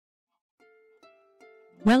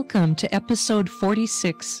Welcome to episode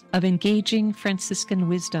 46 of Engaging Franciscan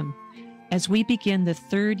Wisdom as we begin the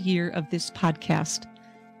third year of this podcast,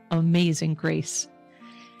 Amazing Grace.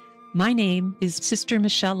 My name is Sister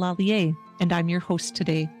Michelle Lallier, and I'm your host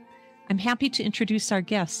today. I'm happy to introduce our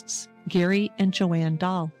guests, Garry and JoAnn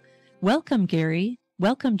Dahl. Welcome, Garry.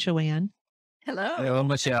 Welcome, JoAnn. Hello. Hello,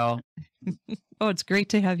 Michelle. Oh, it's great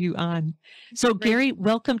to have you on. So, Garry,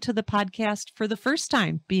 welcome to the podcast for the first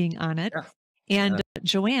time being on it. Yeah. And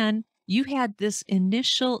JoAnn, you had this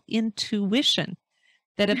initial intuition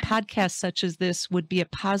that a podcast such as this would be a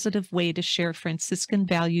positive way to share Franciscan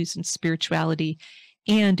values and spirituality.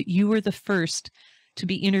 And you were the first to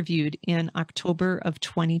be interviewed in October of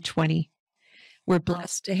 2020. We're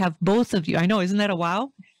blessed to have both of you. I know, isn't that a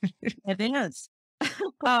wow? It is.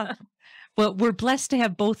 Well, we're blessed to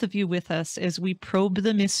have both of you with us as we probe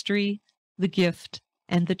the mystery, the gift,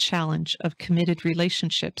 and the challenge of committed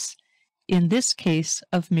relationships. In this case,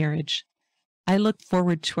 of marriage. I look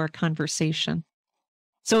forward to our conversation.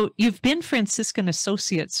 So you've been Franciscan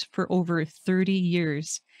associates for over 30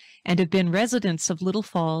 years and have been residents of Little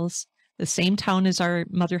Falls, the same town as our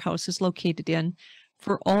mother house is located in,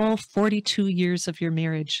 for all 42 years of your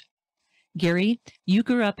marriage. Garry, you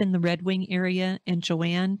grew up in the Red Wing area, and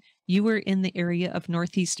JoAnn, you were in the area of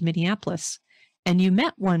Northeast Minneapolis, and you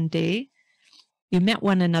met one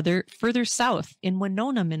another further south in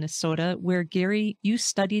Winona, Minnesota, where Garry, you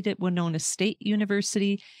studied at Winona State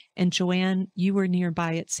University, and JoAnn, you were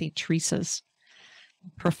nearby at St. Teresa's.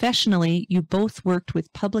 Professionally, you both worked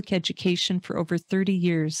with public education for over 30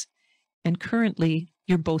 years, and currently,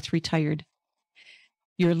 you're both retired.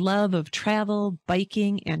 Your love of travel,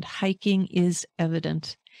 biking, and hiking is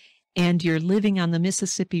evident, and your living on the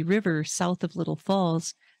Mississippi River south of Little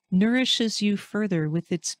Falls nourishes you further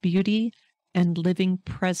with its beauty and living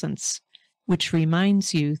presence, which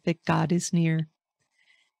reminds you that God is near.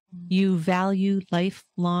 You value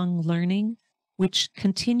lifelong learning, which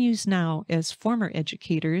continues now as former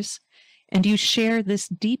educators, and you share this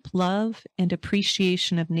deep love and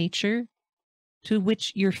appreciation of nature, to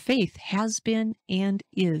which your faith has been and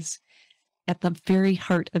is at the very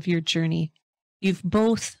heart of your journey. You've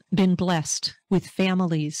both been blessed with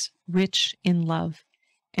families rich in love,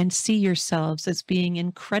 and see yourselves as being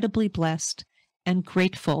incredibly blessed and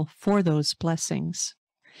grateful for those blessings.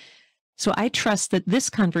 So I trust that this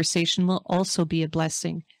conversation will also be a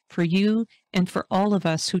blessing for you and for all of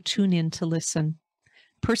us who tune in to listen.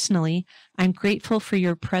 Personally, I'm grateful for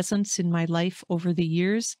your presence in my life over the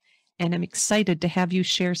years, and I'm excited to have you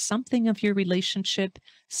share something of your relationship,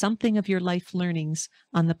 something of your life learnings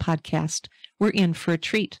on the podcast. We're in for a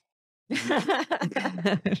treat.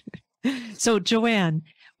 So, JoAnn,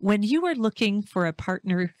 when you were looking for a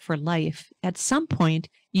partner for life, at some point,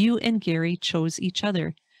 you and Garry chose each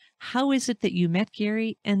other. How is it that you met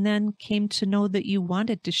Garry and then came to know that you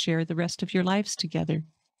wanted to share the rest of your lives together?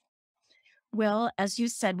 Well, as you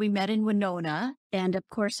said, we met in Winona. And of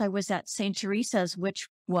course, I was at St. Teresa's, which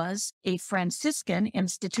was a Franciscan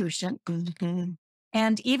institution. Mm-hmm.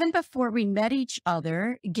 And even before we met each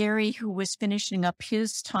other, Garry, who was finishing up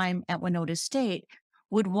his time at Winona State,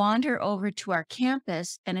 would wander over to our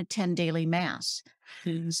campus and attend daily mass.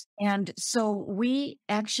 And so we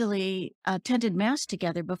actually attended mass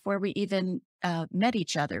together before we even met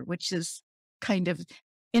each other, which is kind of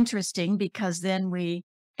interesting because then we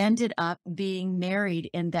ended up being married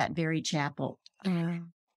in that very chapel.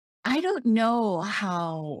 I don't know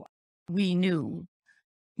how we knew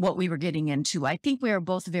what we were getting into. I think we were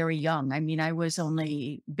both very young. I mean, I was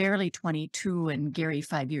only barely 22 and Garry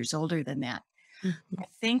 5 years older than that. I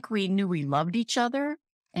think we knew we loved each other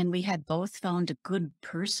and we had both found a good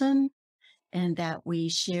person and that we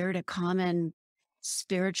shared a common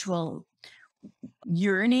spiritual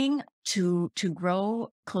yearning to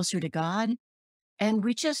grow closer to God. And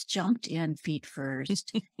we just jumped in feet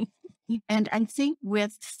first. And I think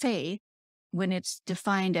with faith, when it's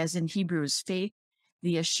defined as in Hebrews, faith,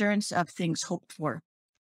 the assurance of things hoped for.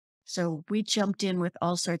 So we jumped in with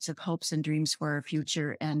all sorts of hopes and dreams for our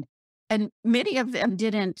future. And many of them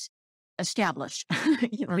didn't establish.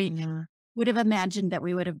 We would have imagined that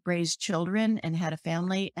we would have raised children and had a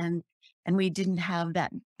family, and we didn't have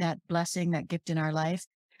that blessing, that gift in our life,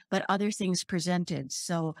 but other things presented.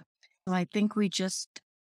 So I think we just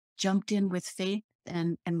jumped in with faith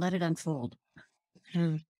and let it unfold.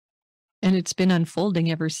 And it's been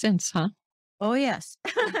unfolding ever since, huh? Oh, yes.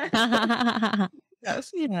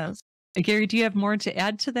 Yes. Garry, do you have more to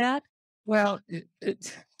add to that? Well,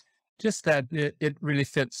 Just that it really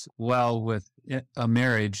fits well with a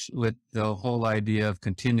marriage, with the whole idea of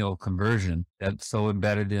continual conversion that's so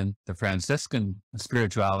embedded in the Franciscan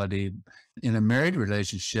spirituality. In a married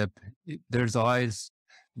relationship, there's always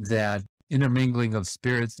that intermingling of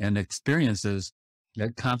spirits and experiences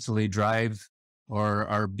that constantly drive or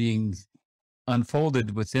are being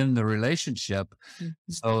unfolded within the relationship,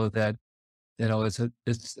 so that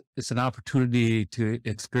it's an opportunity to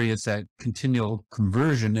experience that continual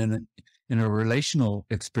conversion in a relational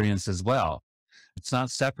experience as well. It's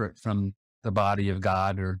not separate from the body of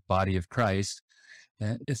God or body of Christ.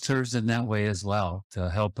 It serves in that way as well to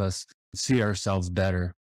help us see ourselves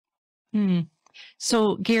better.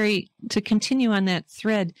 So, Garry, to continue on that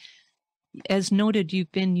thread, as noted,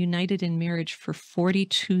 you've been united in marriage for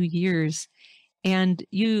 42 years, and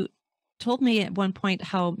you told me at one point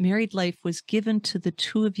how married life was given to the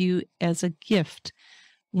two of you as a gift,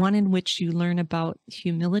 one in which you learn about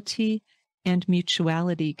humility and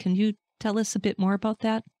mutuality. Can you tell us a bit more about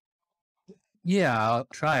that? Yeah, I'll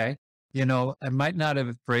try. I might not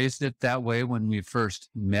have phrased it that way when we first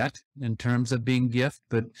met in terms of being gift,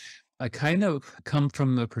 but I kind of come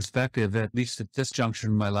from the perspective, at least at this juncture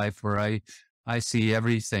in my life, where I see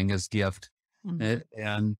everything as gift,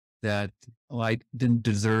 and that I didn't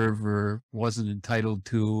deserve or wasn't entitled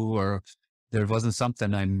to, or there wasn't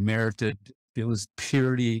something I merited. It was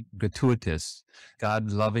purely gratuitous,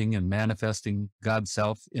 God loving and manifesting God's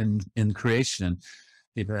self in creation.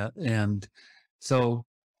 And so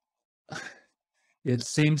it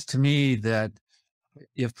seems to me that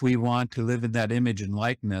if we want to live in that image and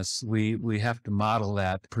likeness, we have to model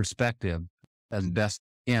that perspective as best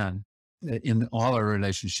we can in all our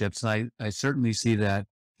relationships. And I certainly see that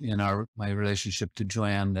in my relationship to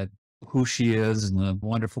JoAnn, that who she is and the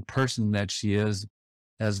wonderful person that she is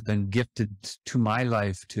has been gifted to my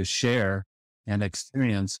life to share and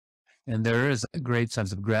experience. And there is a great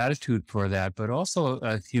sense of gratitude for that, but also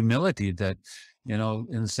a humility that, in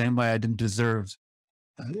the same way I didn't deserve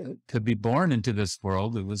to be born into this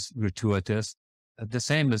world, it was gratuitous. The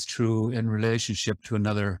same is true in relationship to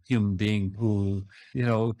another human being who,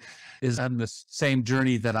 is on the same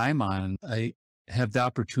journey that I'm on. I have the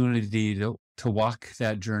opportunity to walk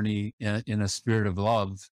that journey in a spirit of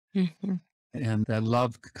love. And that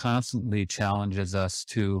love constantly challenges us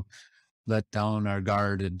to let down our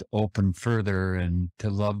guard and open further and to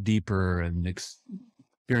love deeper and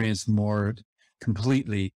experience more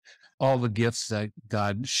completely all the gifts that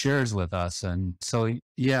God shares with us. And so,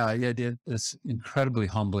 yeah, it's incredibly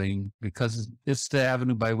humbling because it's the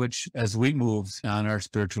avenue by which, as we move on our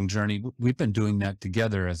spiritual journey, we've been doing that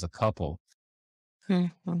together as a couple.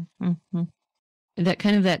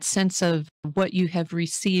 That sense of what you have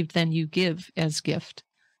received, then you give as gift.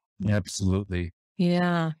 Absolutely.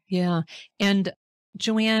 Yeah. And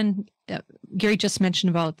JoAnn, Garry just mentioned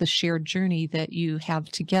about the shared journey that you have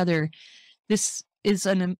together. This is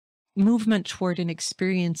a movement toward an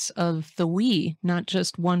experience of the we, not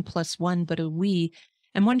just 1 + 1, but a we.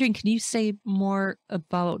 I'm wondering, can you say more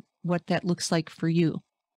about what that looks like for you?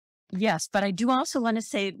 Yes, but I do also want to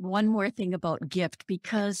say one more thing about gift,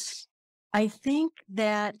 because I think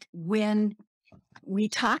that when we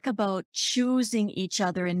talk about choosing each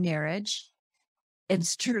other in marriage,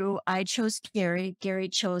 it's true. I chose Garry, Garry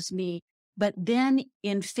chose me. But then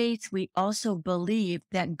in faith, we also believe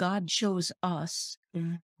that God chose us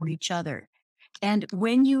for each other. And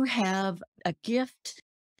when you have a gift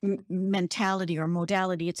mentality or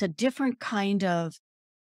modality, it's a different kind of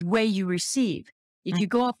way you receive. If you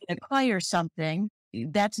go up and acquire something,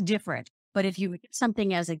 that's different. But if you get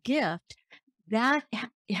something as a gift, that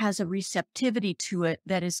has a receptivity to it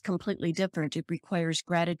that is completely different. It requires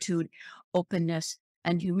gratitude, openness,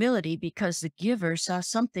 and humility, because the giver saw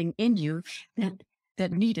something in you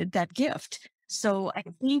that needed that gift. So I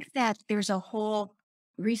think that there's a whole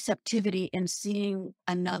receptivity in seeing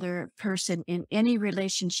another person in any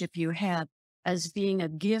relationship you have as being a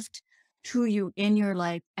gift to you in your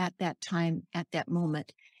life at that time, at that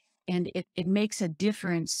moment. And it makes a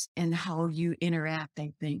difference in how you interact,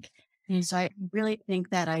 I think. So I really think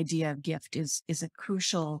that idea of gift is a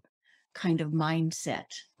crucial kind of mindset.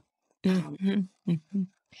 It's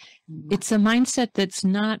a mindset that's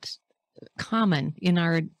not common in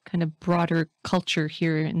our kind of broader culture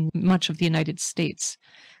here in much of the United States.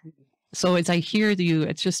 So as I hear you,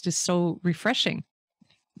 it just is so refreshing.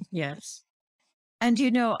 Yes. And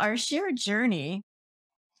our shared journey,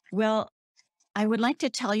 well, I would like to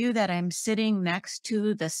tell you that I'm sitting next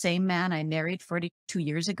to the same man I married 42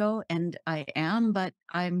 years ago, and I am, but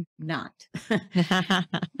I'm not. I'm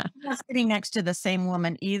not sitting next to the same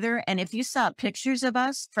woman either. And if you saw pictures of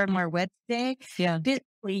us from our wedding day, Yeah.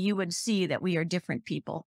 physically, you would see that we are different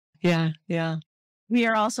people. Yeah. Yeah. We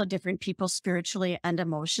are also different people spiritually and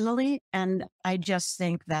emotionally. And I just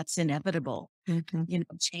think that's inevitable. Mhm. You know,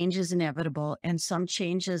 change is inevitable. And some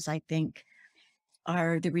changes, I think,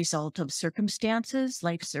 are the result of circumstances,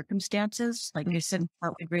 life circumstances. Like I said,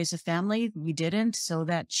 thought we'd raise a family. We didn't. So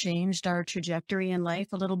that changed our trajectory in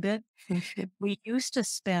life a little bit. We used to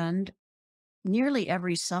spend nearly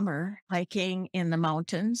every summer hiking in the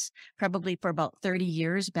mountains, probably for about 30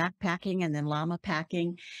 years, backpacking and then llama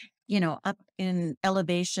packing, you know, up in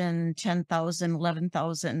elevation, 10,000,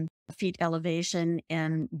 11,000 feet elevation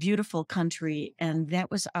and beautiful country. And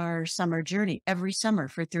that was our summer journey every summer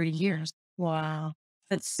for 30 years. Wow.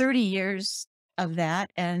 That's 30 years of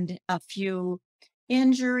that and a few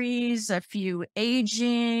injuries, a few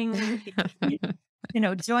aging, you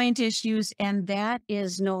know, joint issues. And that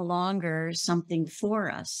is no longer something for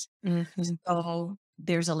us. Mhm. So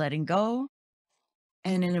there's a letting go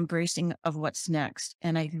and an embracing of what's next.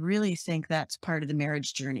 And I really think that's part of the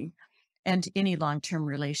marriage journey and any long-term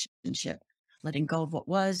relationship, letting go of what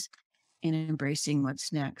was and embracing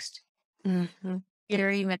what's next. Mhm.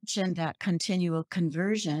 Garry mentioned that continual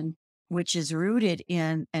conversion, which is rooted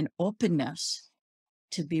in an openness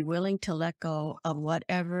to be willing to let go of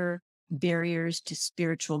whatever barriers to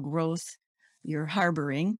spiritual growth you're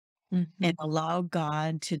harboring Mhm. and allow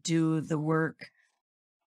God to do the work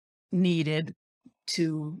needed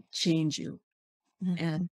to change you.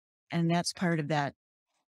 Mhm. And that's part of that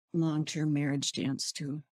long-term marriage dance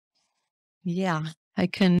too. Yeah, I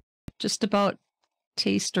can just about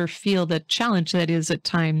taste or feel the challenge that is at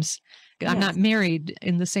times. I'm Yes. not married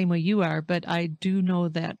in the same way you are, but I do know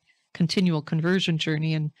that continual conversion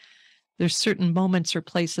journey. And there's certain moments or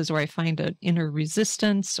places where I find an inner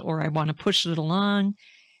resistance or I want to push it along.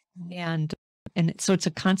 So it's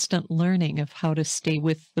a constant learning of how to stay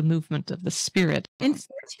with the movement of the spirit. And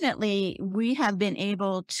fortunately, we have been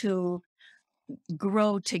able to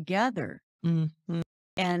grow together Mhm.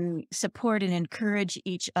 and support and encourage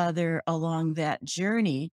each other along that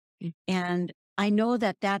journey. Mm. And I know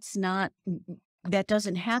that that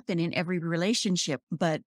doesn't happen in every relationship,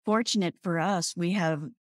 but fortunate for us, we have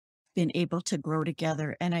been able to grow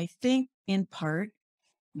together. And I think in part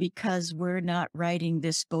because we're not riding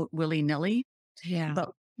this boat willy-nilly, Yeah.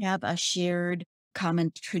 but we have a shared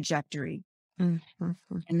common trajectory Mhm.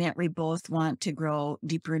 and that we both want to grow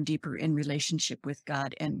deeper and deeper in relationship with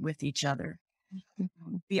God and with each other.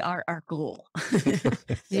 We are our goal.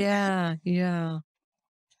 Yeah. Yeah.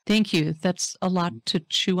 Thank you. That's a lot to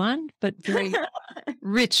chew on, but very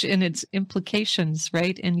rich in its implications,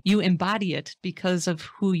 right? And you embody it because of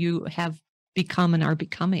who you have become and are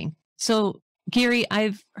becoming. So, Garry,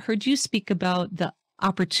 I've heard you speak about the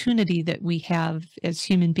opportunity that we have as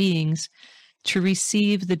human beings to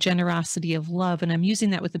receive the generosity of love. And I'm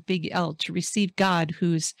using that with a big L, to receive God,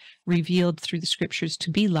 who's revealed through the scriptures to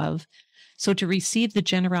be love. So to receive the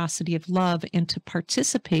generosity of love and to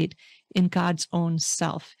participate in God's own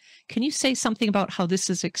self. Can you say something about how this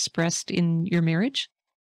is expressed in your marriage?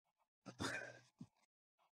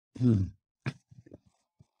 Hmm.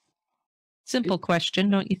 Simple question,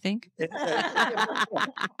 don't you think?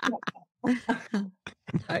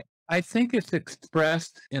 I think it's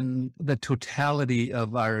expressed in the totality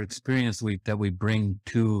of our experience that we bring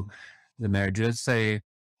to the marriage. Let's say,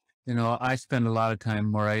 you know, I spend a lot of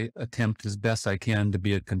time where I attempt as best I can to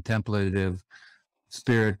be a contemplative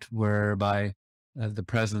spirit, whereby the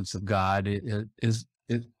presence of God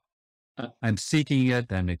I'm seeking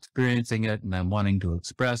it, I'm experiencing it, and I'm wanting to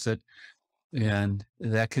express it. And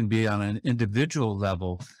that can be on an individual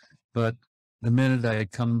level. But the minute I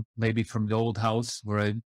come maybe from the old house where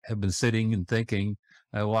I have been sitting and thinking,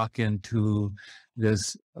 I walk into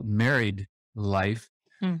this married life,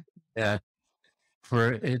 Mm. that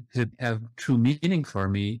for it to have true meaning for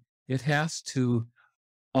me, it has to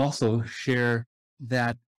also share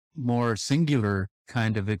that more singular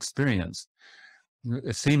kind of experience,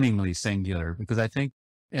 seemingly singular, because I think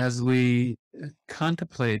as we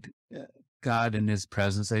contemplate God and his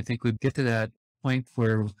presence, I think we get to that point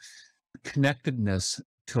where connectedness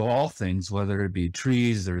to all things, whether it be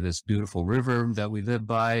trees or this beautiful river that we live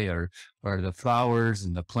by, or the flowers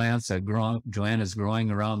and the plants that JoAnn is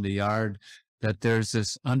growing around the yard, that there's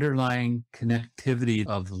this underlying connectivity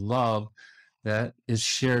of love that is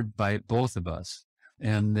shared by both of us,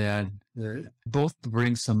 and that both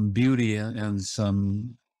bring some beauty and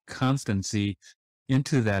some constancy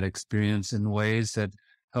into that experience in ways that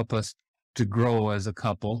help us to grow as a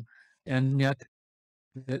couple. And yet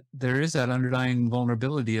there is that underlying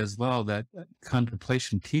vulnerability as well that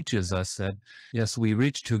contemplation teaches us that, yes, we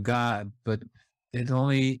reach to God, but it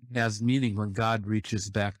only has meaning when God reaches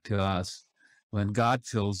back to us, when God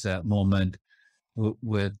fills that moment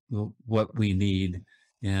with what we need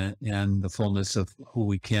and the fullness of who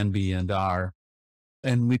we can be and are.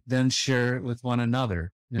 And we then share it with one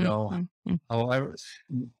another. However,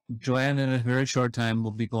 JoAnn in a very short time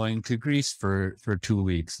will be going to Greece for 2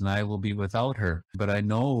 weeks, and I will be without her. But I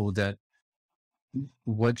know that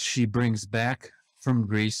what she brings back from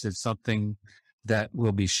Greece is something that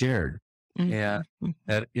will be shared, and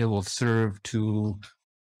that it will serve to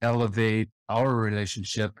elevate our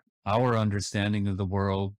relationship, our understanding of the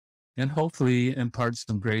world, and hopefully impart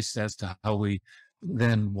some grace as to how we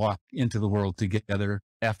then walk into the world together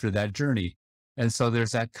after that journey. And so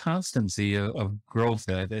there's that constancy of growth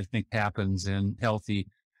that I think happens in healthy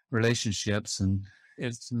relationships. And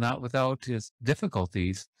it's not without its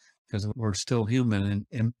difficulties, because we're still human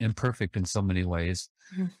and imperfect in so many ways.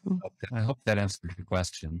 I hope that answered your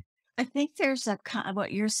question. I think there's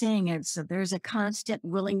what you're saying is that there's a constant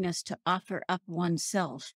willingness to offer up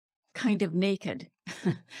oneself, kind of naked.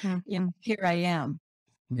 Here I am.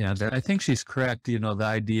 Yeah, I think she's correct. The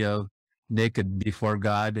idea of naked before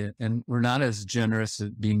God, and we're not as generous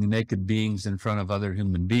at being naked beings in front of other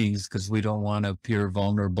human beings because we don't want to appear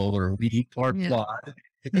vulnerable or weak or flawed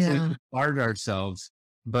because we guard ourselves.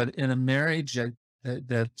 But in a marriage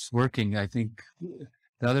that's working, I think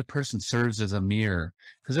the other person serves as a mirror,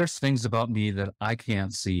 because there's things about me that I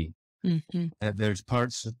can't see. There's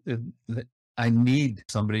parts that I need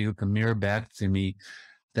somebody who can mirror back to me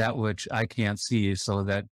that which I can't see, so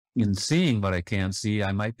that in seeing what I can't see,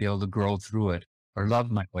 I might be able to grow through it or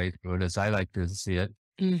love my way through it, as I like to see it.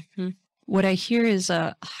 What I hear is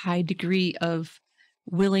a high degree of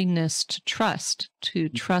willingness to trust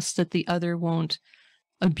that the other won't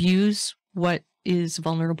abuse what is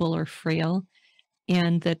vulnerable or frail,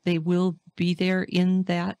 and that they will be there in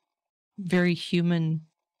that very human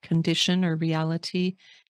condition or reality.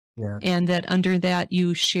 And that under that,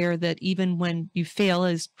 you share that even when you fail,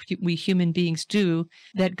 as we human beings do,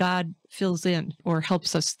 that God fills in or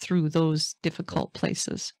helps us through those difficult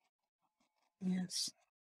places. Yes.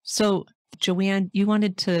 So, JoAnn, you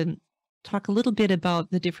wanted to talk a little bit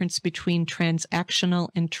about the difference between transactional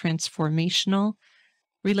and transformational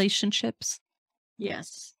relationships.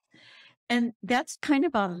 Yes. And that's kind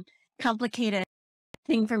of a complicated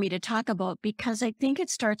thing for me to talk about, because I think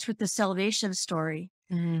it starts with the salvation story.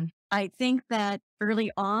 I think that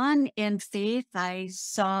early on in faith, I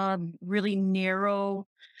saw really narrow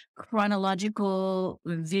chronological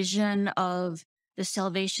vision of the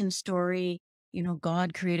salvation story.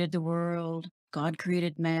 God created the world. God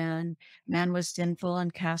created man. Man was sinful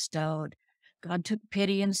and cast out. God took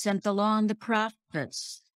pity and sent the law and the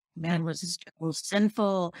prophets. Man was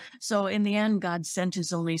sinful. So in the end, God sent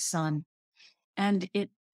his only son. And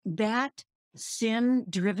that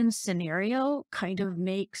sin-driven scenario kind of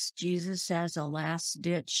makes Jesus as a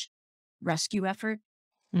last-ditch rescue effort.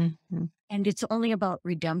 And it's only about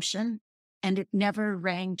redemption. And it never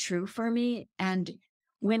rang true for me. And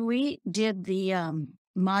when we did the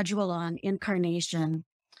module on incarnation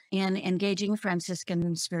in Engaging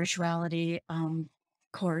Franciscan Spirituality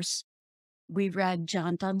course, we read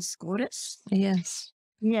Jonathan Scotus. Yes.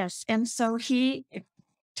 Yes. And so he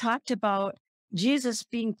talked about Jesus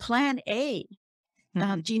being plan A,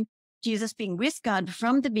 Jesus being with God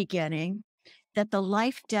from the beginning, that the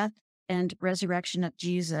life, death, and resurrection of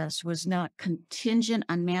Jesus was not contingent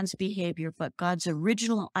on man's behavior, but God's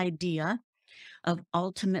original idea of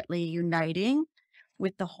ultimately uniting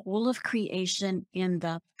with the whole of creation in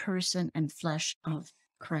the person and flesh of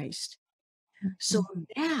Christ. So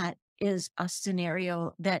that is a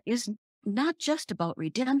scenario that is not just about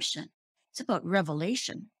redemption. It's about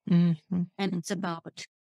revelation. And it's about,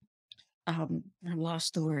 I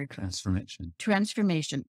lost the word.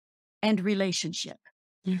 Transformation and relationship.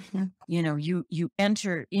 You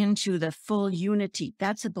enter into the full unity.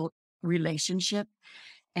 That's about relationship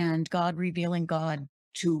and God revealing God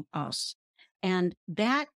to us. And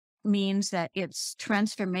that means that it's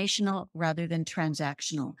transformational rather than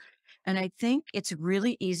transactional. And I think it's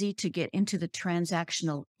really easy to get into the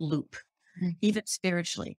transactional loop. Even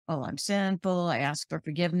spiritually. Oh, I'm sinful. I ask for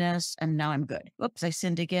forgiveness and now I'm good. Whoops, I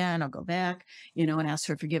sinned again. I'll go back, and ask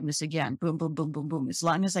for forgiveness again. Boom, boom, boom, boom, boom. As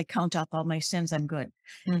long as I count up all my sins, I'm good.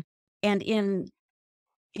 And in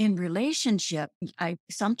relationship, I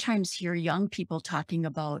sometimes hear young people talking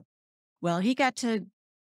about, well, he got to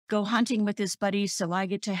go hunting with his buddies, so I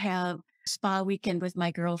get to have spa weekend with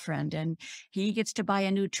my girlfriend, and he gets to buy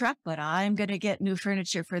a new truck, but I'm going to get new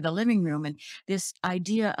furniture for the living room. And this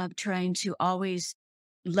idea of trying to always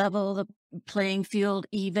level the playing field,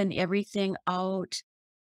 even everything out,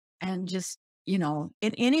 and just, in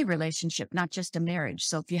any relationship, not just a marriage.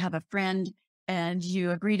 So if you have a friend and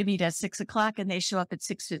you agree to meet at 6 o'clock and they show up at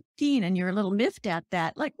 6:15 and you're a little miffed at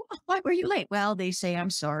that, like, why were you late? Well, they say,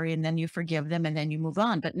 I'm sorry. And then you forgive them and then you move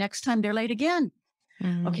on. But next time they're late again.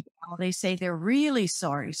 Okay, well, they say they're really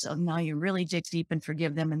sorry. So now you really dig deep and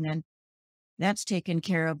forgive them. And then that's taken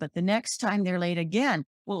care of. But the next time they're late again,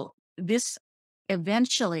 well, this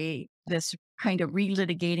eventually, this kind of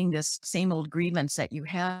relitigating this same old grievance that you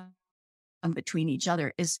have between each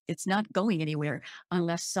other it's not going anywhere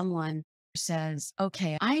unless someone says,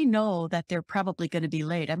 okay, I know that they're probably going to be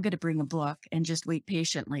late. I'm going to bring a book and just wait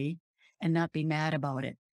patiently and not be mad about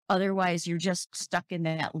it. Otherwise, you're just stuck in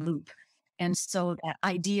that loop. And so that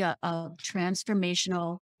idea of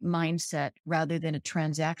transformational mindset rather than a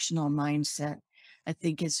transactional mindset, I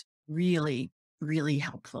think is really, really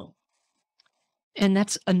helpful. And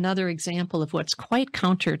that's another example of what's quite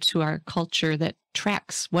counter to our culture that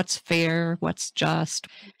tracks what's fair, what's just.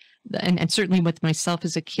 And certainly with myself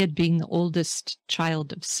as a kid, being the oldest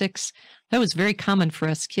child of 6, that was very common for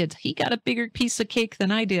us kids. He got a bigger piece of cake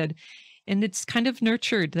than I did. And it's kind of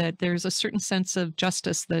nurtured that there's a certain sense of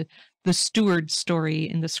justice. The steward story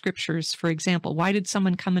in the scriptures, for example, why did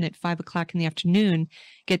someone come in at 5 o'clock in the afternoon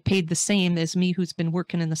get paid the same as me who's been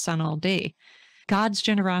working in the sun all day? God's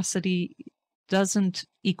generosity doesn't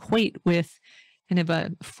equate with kind of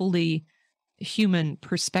a fully human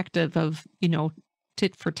perspective of,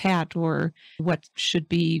 tit for tat or what should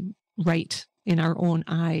be right in our own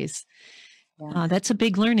eyes. Yeah. That's a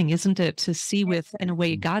big learning, isn't it? To see with, in a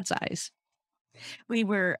way, God's eyes. We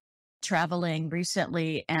were traveling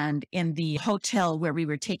recently, and in the hotel where we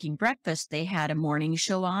were taking breakfast, they had a morning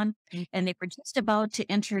show on, and they were just about to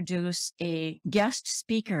introduce a guest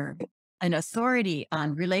speaker, an authority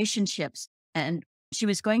on relationships. And she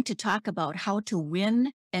was going to talk about how to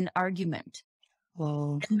win an argument.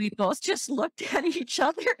 Whoa. And we both just looked at each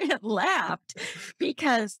other and laughed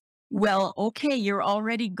because, well, okay, you're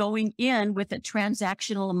already going in with a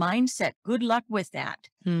transactional mindset. Good luck with that.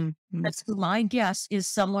 Mm-hmm. That's my guess is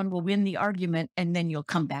someone will win the argument and then you'll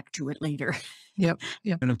come back to it later. Yep.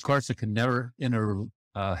 And of course, it can never, in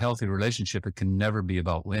a healthy relationship, it can never be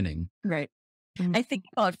about winning. Right. Mm-hmm. I think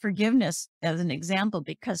about forgiveness as an example,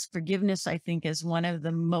 because forgiveness, I think, is one of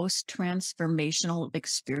the most transformational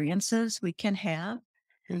experiences we can have.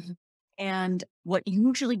 Mm-hmm. And what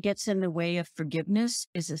usually gets in the way of forgiveness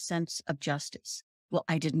is a sense of justice. Well,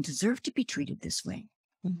 I didn't deserve to be treated this way.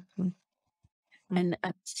 Mm-hmm. And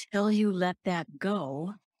until you let that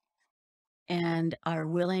go and are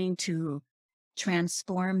willing to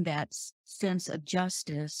transform that sense of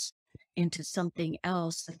justice into something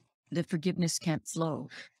else, the forgiveness can't flow.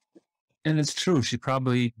 And it's true. She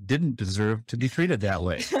probably didn't deserve to be treated that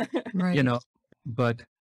way, Right. but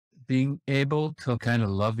being able to kind of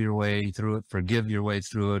love your way through it, forgive your way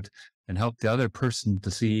through it, and help the other person to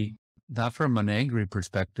see, not from an angry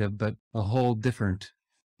perspective, but a whole different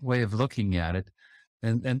way of looking at it.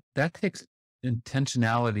 And that takes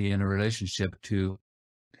intentionality in a relationship to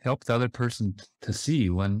help the other person to see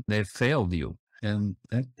when they've failed you. And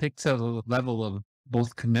that takes a level of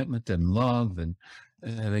both commitment and love, and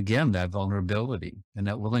again, that vulnerability and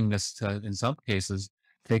that willingness to, in some cases,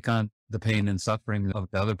 take on the pain and suffering of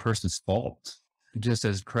the other person's fault. Just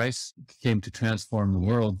as Christ came to transform the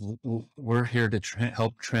world, we're here to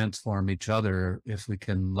help transform each other if we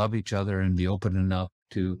can love each other and be open enough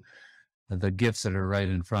to the gifts that are right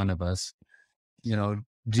in front of us.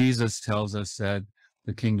 Jesus tells us that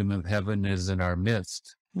the kingdom of heaven is in our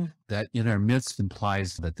midst. That in our midst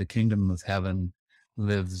implies that the kingdom of heaven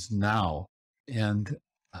lives now. And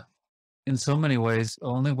in so many ways, the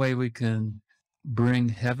only way we can bring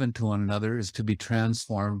heaven to one another is to be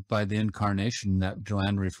transformed by the incarnation that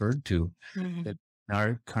JoAnn referred to. Mm-hmm. That our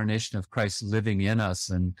incarnation of Christ living in us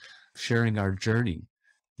and sharing our journey.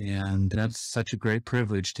 And that's such a great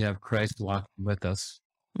privilege to have Christ walking with us.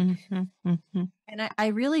 Mm-hmm. Mm-hmm. And I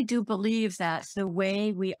really do believe that the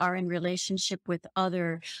way we are in relationship with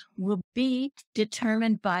other will be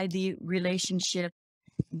determined by the relationship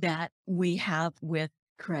that we have with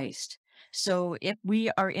Christ. So if we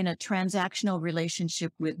are in a transactional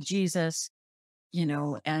relationship with Jesus,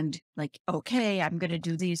 and like, okay, I'm going to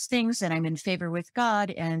do these things and I'm in favor with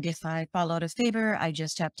God. And if I fall out of favor, I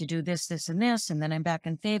just have to do this, this, and this. And then I'm back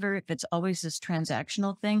in favor. If it's always this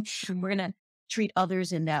transactional thing, we're going to treat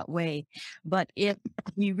others in that way. But if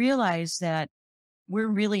we realize that we're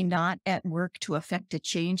really not at work to affect a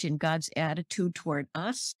change in God's attitude toward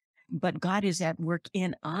us, but God is at work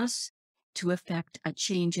in us to affect a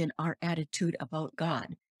change in our attitude about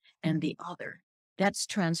God and the other. That's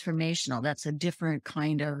transformational. That's a different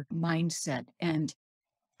kind of mindset. And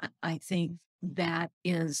I think that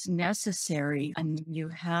is necessary. And you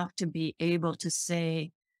have to be able to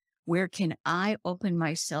say, where can I open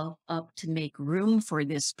myself up to make room for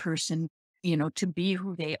this person, to be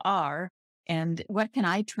who they are? And what can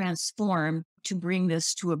I transform to bring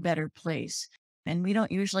this to a better place? And we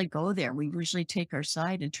don't usually go there. We usually take our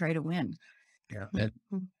side and try to win. Yeah. And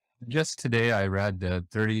just today, I read that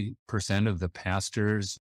 30% of the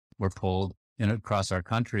pastors were polled across our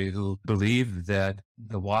country who believe that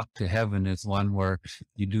the walk to heaven is one where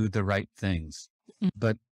you do the right things.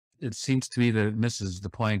 But it seems to me that it misses the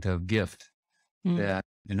point of gift. That,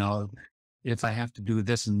 if I have to do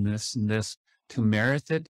this and this and this to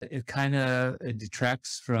merit it, it kind of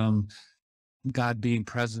detracts from God being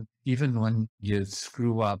present, even when you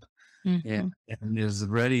screw up, and is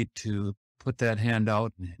ready to put that hand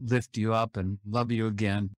out and lift you up and love you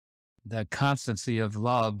again. That constancy of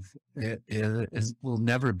love will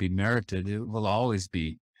never be merited. It will always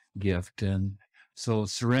be gift. And so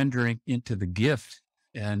surrendering into the gift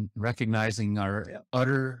and recognizing our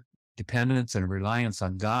utter dependence and reliance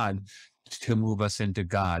on God to move us into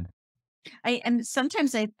God. And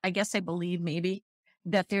sometimes I guess I believe maybe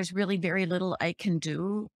that there's really very little I can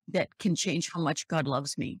do that can change how much God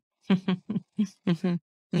loves me.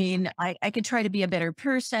 I mean, I could try to be a better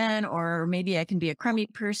person, or maybe I can be a crummy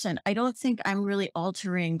person. I don't think I'm really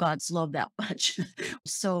altering God's love that much.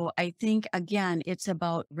 So I think, again, it's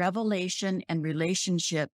about revelation and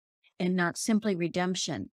relationship and not simply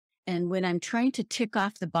redemption. And when I'm trying to tick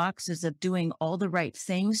off the boxes of doing all the right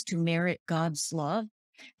things to merit God's love,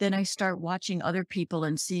 then I start watching other people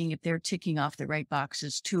and seeing if they're ticking off the right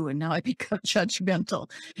boxes too. And now I become judgmental.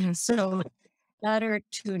 So better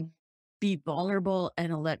to be vulnerable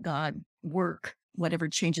and let God work whatever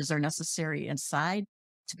changes are necessary inside,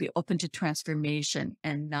 to be open to transformation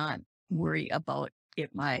and not worry about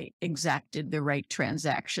if I exacted the right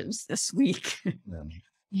transactions this week.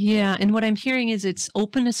 Yeah. And what I'm hearing is it's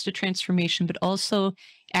openness to transformation, but also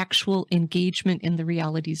actual engagement in the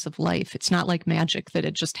realities of life. It's not like magic that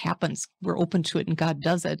it just happens. We're open to it and God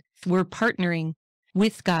does it. We're partnering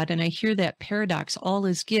with God. And I hear that paradox, all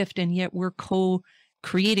is gift, and yet we're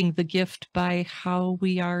co-creating the gift by how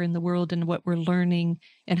we are in the world and what we're learning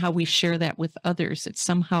and how we share that with others. It's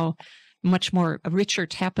somehow much more a richer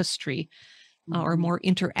tapestry or more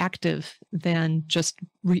interactive than just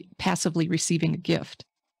passively receiving a gift.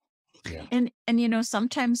 Yeah. And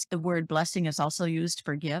sometimes the word blessing is also used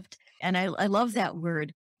for gift. And I love that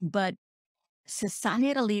word, but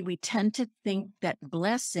societally, we tend to think that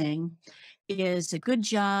blessing is a good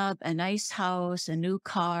job, a nice house, a new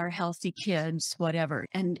car, healthy kids, whatever.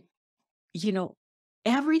 And,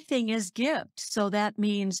 everything is gift. So that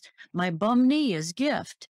means my bum knee is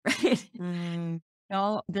gift, right?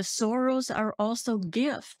 The sorrows are also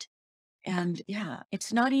gift. And yeah,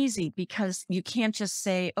 it's not easy because you can't just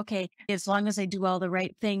say, okay, as long as I do all the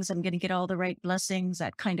right things, I'm going to get all the right blessings,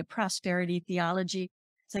 that kind of prosperity theology.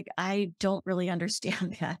 It's like, I don't really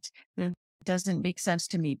understand that. It doesn't make sense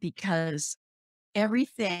to me because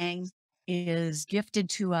everything is gifted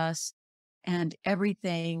to us and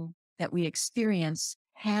everything that we experience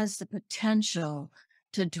has the potential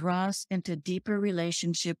to draw us into deeper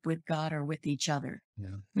relationship with God or with each other.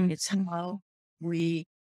 Yeah. It's how we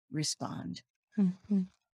respond.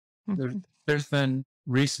 There's been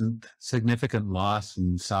recent significant loss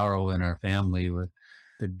and sorrow in our family with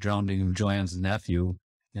the drowning of JoAnn's nephew.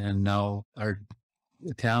 And now our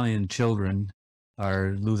Italian children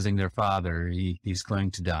are losing their father. He's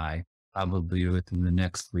going to die probably within the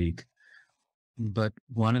next week. But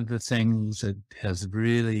one of the things that has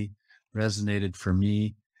really resonated for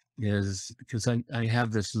me is because I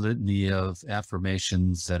have this litany of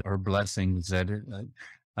affirmations that are blessings that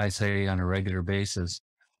I say on a regular basis.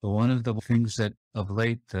 But one of the things that of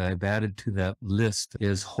late that I've added to that list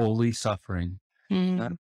is holy suffering.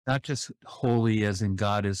 Not just holy as in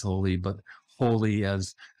God is holy, but holy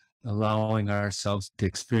as allowing ourselves to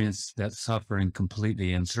experience that suffering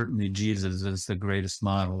completely. And certainly Jesus is the greatest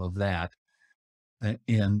model of that.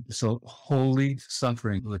 And so holy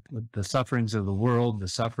suffering, with the sufferings of the world, the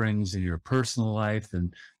sufferings in your personal life,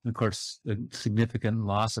 and of course, the significant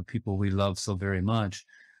loss of people we love so very much.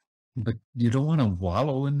 But you don't want to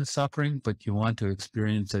wallow in the suffering, but you want to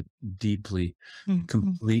experience it deeply,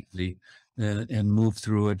 completely, and move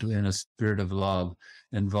through it in a spirit of love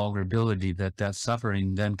and vulnerability, that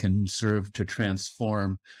suffering then can serve to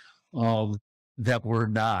transform all that we're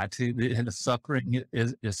not. And suffering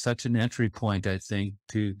is such an entry point, I think,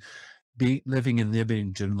 to be living in the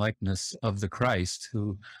image and likeness of the Christ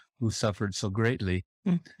who suffered so greatly.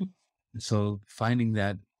 Mhm. So finding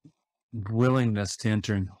that willingness to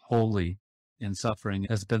enter wholly in suffering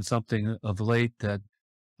has been something of late that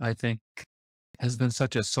I think has been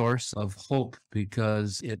such a source of hope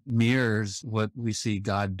because it mirrors what we see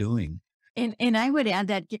God doing. And I would add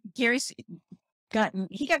that Gary's got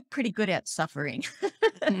pretty good at suffering.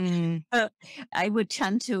 Mm. I would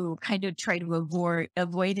tend to kind of try to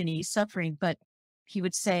avoid any suffering, but he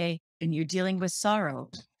would say, when you're dealing with sorrow,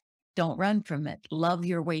 don't run from it. Love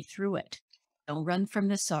your way through it. Don't run from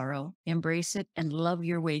the sorrow. Embrace it and love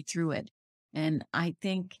your way through it. And I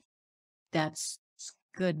think that's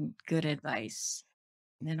good advice.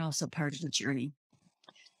 And also part of the journey.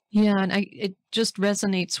 Yeah, and it just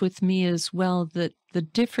resonates with me as well, that the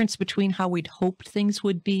difference between how we'd hoped things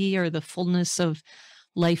would be or the fullness of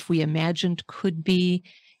life we imagined could be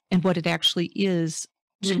and what it actually is,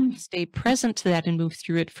 to stay present to that and move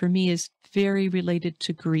through it, for me, is very related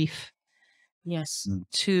to grief, Yes.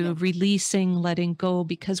 to releasing, letting go,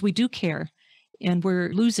 because we do care and we're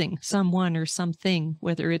losing someone or something,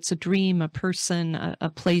 whether it's a dream, a person, a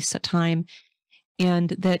place, a time. And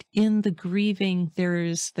that in the grieving,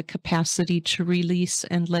 there's the capacity to release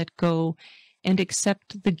and let go and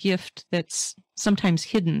accept the gift that's sometimes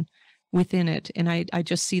hidden within it. And I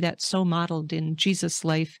just see that so modeled in Jesus'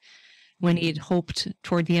 life, when he had hoped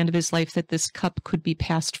toward the end of his life that this cup could be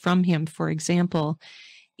passed from him, for example,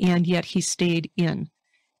 and yet he stayed in.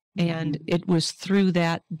 And it was through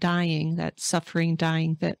that dying, that suffering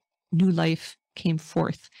dying, that new life came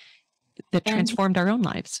forth that transformed our own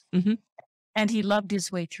lives. Mm-hmm. And he loved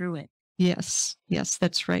his way through it. Yes,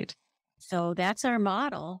 that's right. So that's our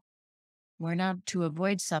model. We're not to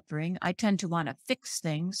avoid suffering. I tend to want to fix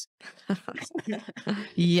things.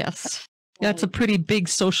 Yes. That's a pretty big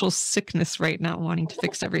social sickness right now, wanting to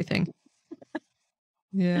fix everything.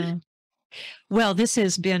 Yeah. Well, this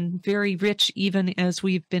has been very rich, even as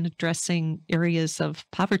we've been addressing areas of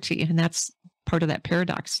poverty, and that's part of that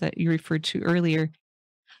paradox that you referred to earlier.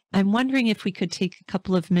 I'm wondering if we could take a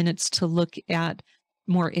couple of minutes to look at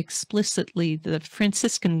more explicitly the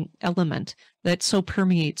Franciscan element that so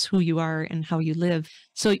permeates who you are and how you live.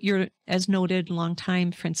 So you're, as noted,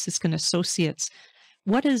 longtime Franciscan associates.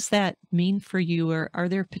 What does that mean for you? Or are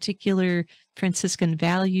there particular Franciscan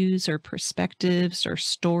values or perspectives or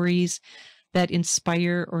stories that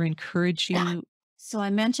inspire or encourage you? So I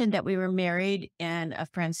mentioned that we were married in a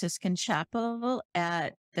Franciscan chapel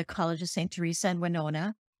at the College of St. Teresa in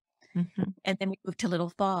Winona. Mm-hmm. And then we moved to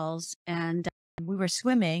Little Falls, and we were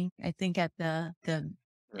swimming, I think, at the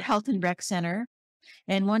Health and Rec Center.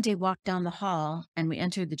 And one day walked down the hall and we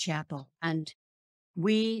entered the chapel, and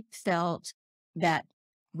we felt that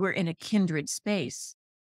we're in a kindred space.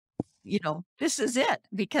 You know, this is it,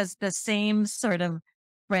 because the same sort of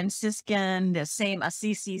Franciscan, the same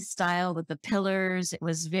Assisi style with the pillars, it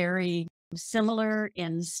was very similar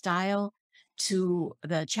in style to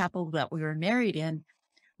the chapel that we were married in.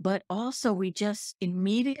 But also we just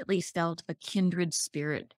immediately felt a kindred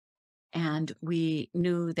spirit. And we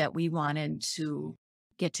knew that we wanted to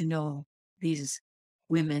get to know these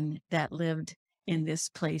women that lived in this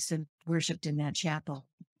place and worshiped in that chapel.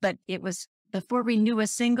 But it was before we knew a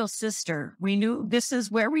single sister. We knew this is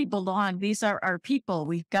where we belong. These are our people.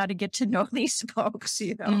 We've got to get to know these folks,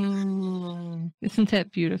 you know. Isn't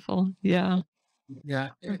that beautiful? Yeah. Yeah.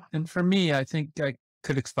 And for me, I think I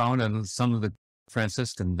could expound on some of the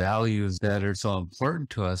Franciscan values that are so important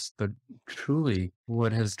to us, but truly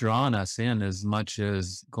what has drawn us in as much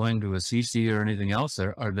as going to Assisi or anything else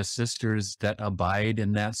are the sisters that abide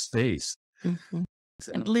in that space. Mm-hmm.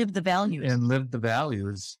 And live the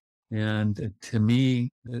values. And to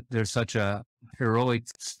me, there's such a heroic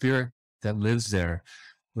spirit that lives there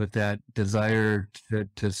with that desire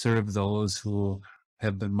to serve those who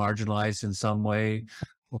have been marginalized in some way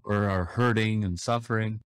or are hurting and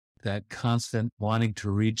suffering. That constant wanting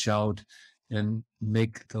to reach out and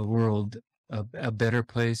make the world a better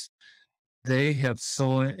place. They have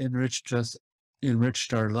so enriched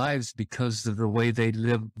our lives because of the way they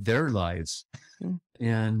live their lives. Mm-hmm.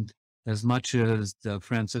 And as much as the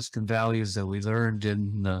Franciscan values that we learned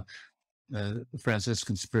in the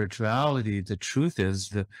Franciscan spirituality, the truth is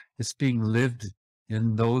that it's being lived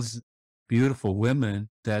in those beautiful women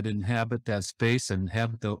that inhabit that space and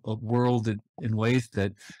have the world in ways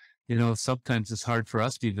that, you know, sometimes it's hard for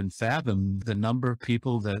us to even fathom the number of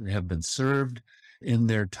people that have been served in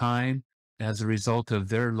their time as a result of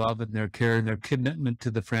their love and their care and their commitment to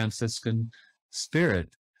the Franciscan spirit.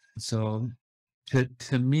 So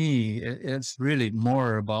to me, it's really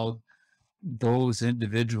more about those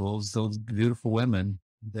individuals, those beautiful women,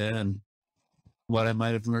 than what I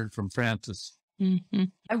might have learned from Francis. Mm-hmm.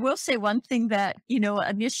 I will say one thing that,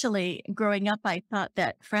 initially growing up, I thought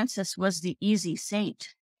that Francis was the easy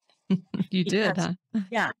saint. You did, huh?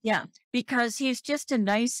 Yeah. Because he's just a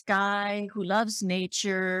nice guy who loves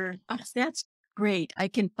nature. Oh, that's great. I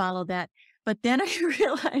can follow that. But then I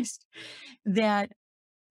realized that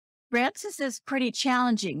Francis is pretty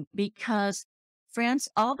challenging because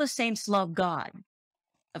all the saints love God,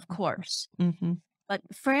 of course. Mm-hmm. But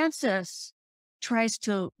Francis tries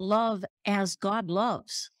to love as God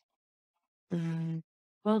loves.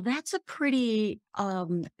 Well, that's a pretty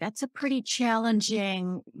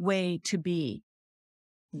challenging way to be.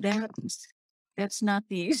 That's not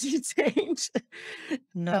the easy thing.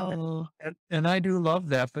 No. And I do love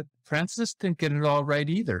that, but Francis didn't get it all right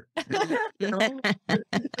either.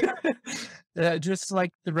 Just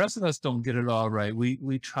like the rest of us don't get it all right.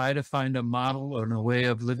 We try to find a model and a way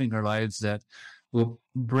of living our lives that will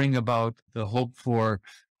bring about the hope for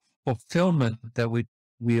fulfillment that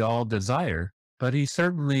we all desire. But he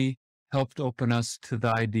certainly helped open us to the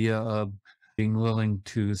idea of being willing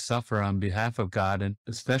to suffer on behalf of God, and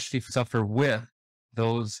especially suffer with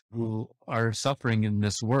those who are suffering in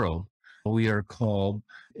this world. We are called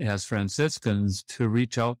as Franciscans to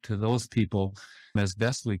reach out to those people as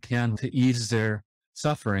best we can to ease their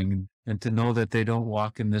suffering and to know that they don't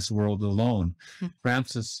walk in this world alone.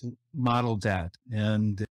 Francis modeled that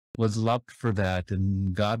and was loved for that,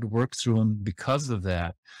 and God worked through him because of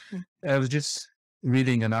that. I was just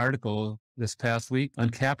reading an article this past week on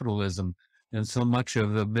capitalism, and so much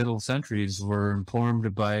of the middle centuries were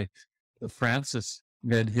informed by Francis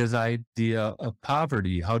and his idea of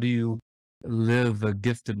poverty. How do you live a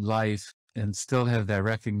gifted life and still have that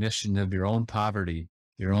recognition of your own poverty,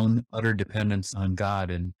 your own utter dependence on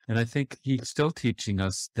God? And I think he's still teaching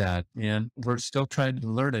us that, and we're still trying to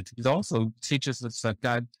learn it. He also teaches us that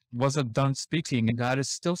God wasn't done speaking, and God is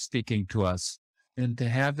still speaking to us. And to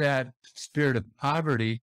have that spirit of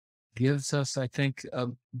poverty gives us, I think, a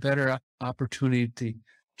better opportunity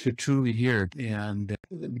to truly hear it and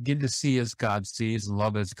begin to see as God sees,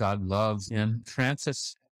 love as God loves. And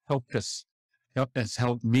Francis helped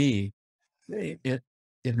me in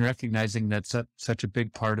recognizing that's such a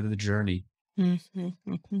big part of the journey. Mm-hmm.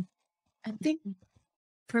 Mm-hmm. I think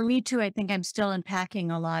for me too, I think I'm still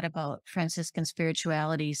unpacking a lot about Franciscan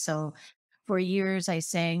spirituality. So for years I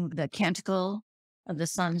sang the canticle of the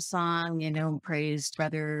sun song, praised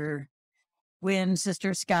Brother Wind,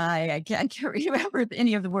 Sister Sky. I can't remember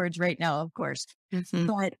any of the words right now, of course. Mm-hmm.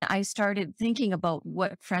 But I started thinking about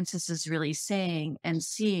what Francis is really saying and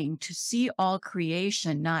to see all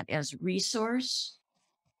creation not as resource,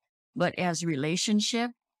 but as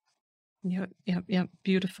relationship. Yep.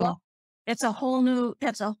 Beautiful. Well, that's a whole new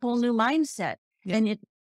mindset. Yep. And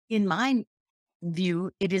in my view,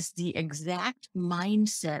 it is the exact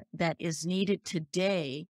mindset that is needed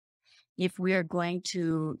today if we are going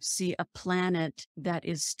to see a planet that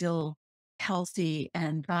is still healthy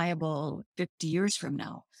and viable 50 years from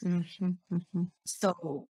now. Mm-hmm. Mm-hmm.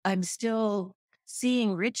 So I'm still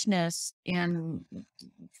seeing richness in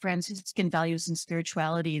Franciscan values and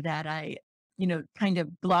spirituality that I, kind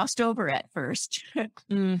of glossed over at first.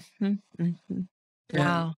 Mm-hmm. Mm-hmm.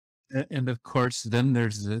 Wow. And of course, then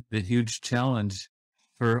there's the huge challenge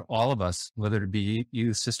for all of us, whether it be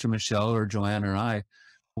you, Sister Michelle, or JoAnn, or I.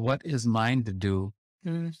 What is mine to do?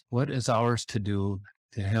 What is ours to do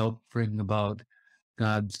to help bring about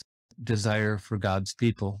God's desire for God's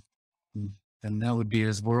people? And that would be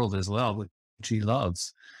his world as well, which he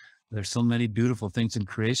loves. There's so many beautiful things in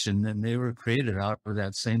creation, and they were created out of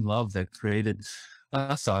that same love that created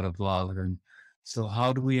us out of love. And so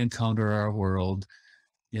how do we encounter our world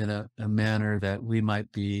in a manner that we might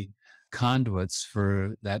be conduits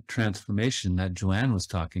for that transformation that JoAnn was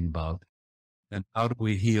talking about? And how do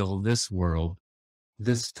we heal this world,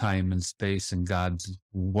 this time and space in God's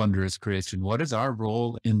wondrous creation? What is our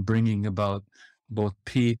role in bringing about both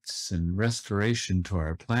peace and restoration to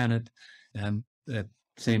our planet, and that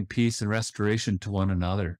same peace and restoration to one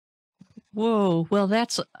another? Whoa. Well,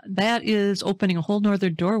 that is opening a whole nother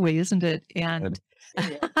doorway, isn't it? And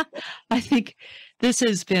I think this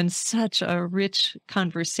has been such a rich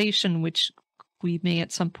conversation, which we may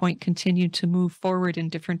at some point continue to move forward in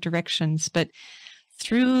different directions. But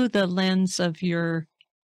through the lens of your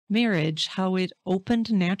marriage, how it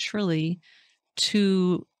opened naturally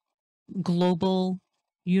to global,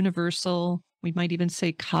 universal, we might even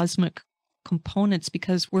say cosmic components,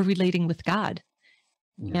 because we're relating with God.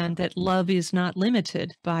 And that love is not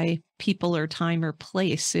limited by people or time or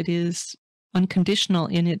place. It is unconditional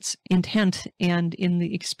in its intent and in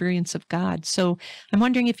the experience of God. So I'm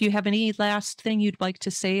wondering if you have any last thing you'd like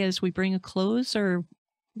to say as we bring a close, or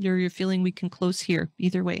you're feeling we can close here,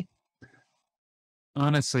 either way.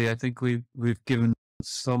 Honestly, I think we've given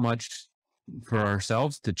so much for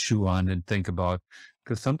ourselves to chew on and think about,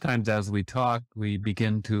 because sometimes as we talk, we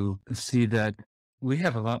begin to see that we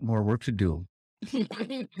have a lot more work to do.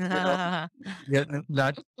 Yeah,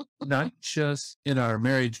 not just in our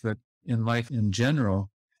marriage, but in life in general.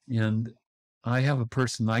 And I have a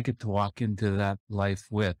person I get to walk into that life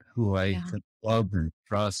with, who I Yeah. can love and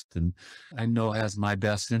trust, and I know has my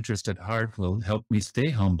best interest at heart, will help me stay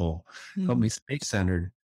humble, help me stay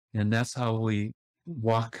centered. And that's how we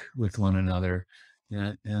walk with one another.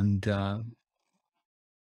 And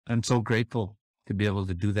I'm so grateful to be able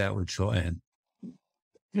to do that with JoAnn.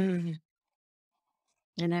 And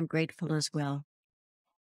I'm grateful as well.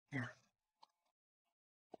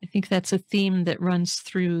 I think that's a theme that runs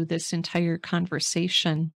through this entire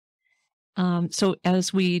conversation. So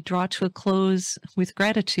as we draw to a close with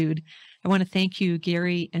gratitude, I want to thank you,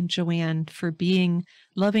 Garry and JoAnn, for being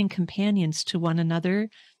loving companions to one another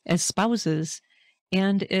as spouses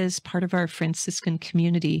and as part of our Franciscan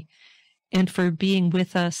community, and for being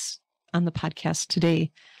with us on the podcast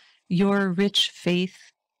today. Your rich faith,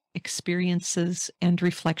 experiences, and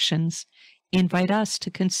reflections invite us to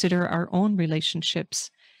consider our own relationships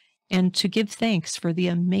and to give thanks for the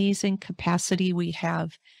amazing capacity we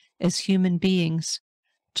have as human beings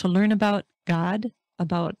to learn about God,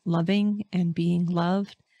 about loving and being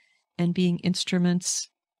loved, and being instruments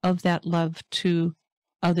of that love to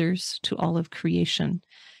others, to all of creation.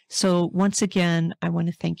 So once again, I want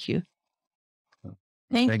to thank you.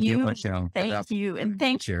 Thank you. Michelle. Thank you. And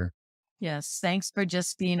thank you. Sure. Yes. Thanks for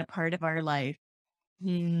just being a part of our life.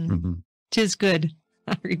 Tis good.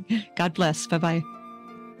 God bless. Bye-bye.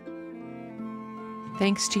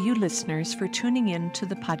 Thanks to you listeners for tuning in to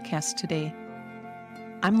the podcast today.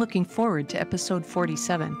 I'm looking forward to episode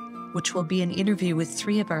 47, which will be an interview with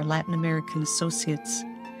 3 of our Latin American associates.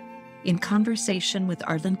 In conversation with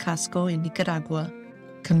Arlen Casco in Nicaragua,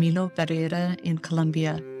 Camilo Barrera in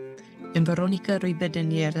Colombia, and Veronica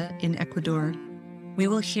Ribadeneira in Ecuador, we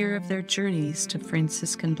will hear of their journeys to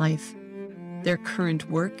Franciscan life, their current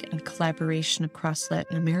work and collaboration across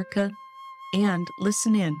Latin America, and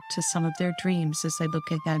listen in to some of their dreams as they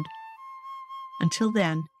look ahead. Until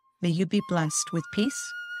then, may you be blessed with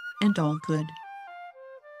peace and all good.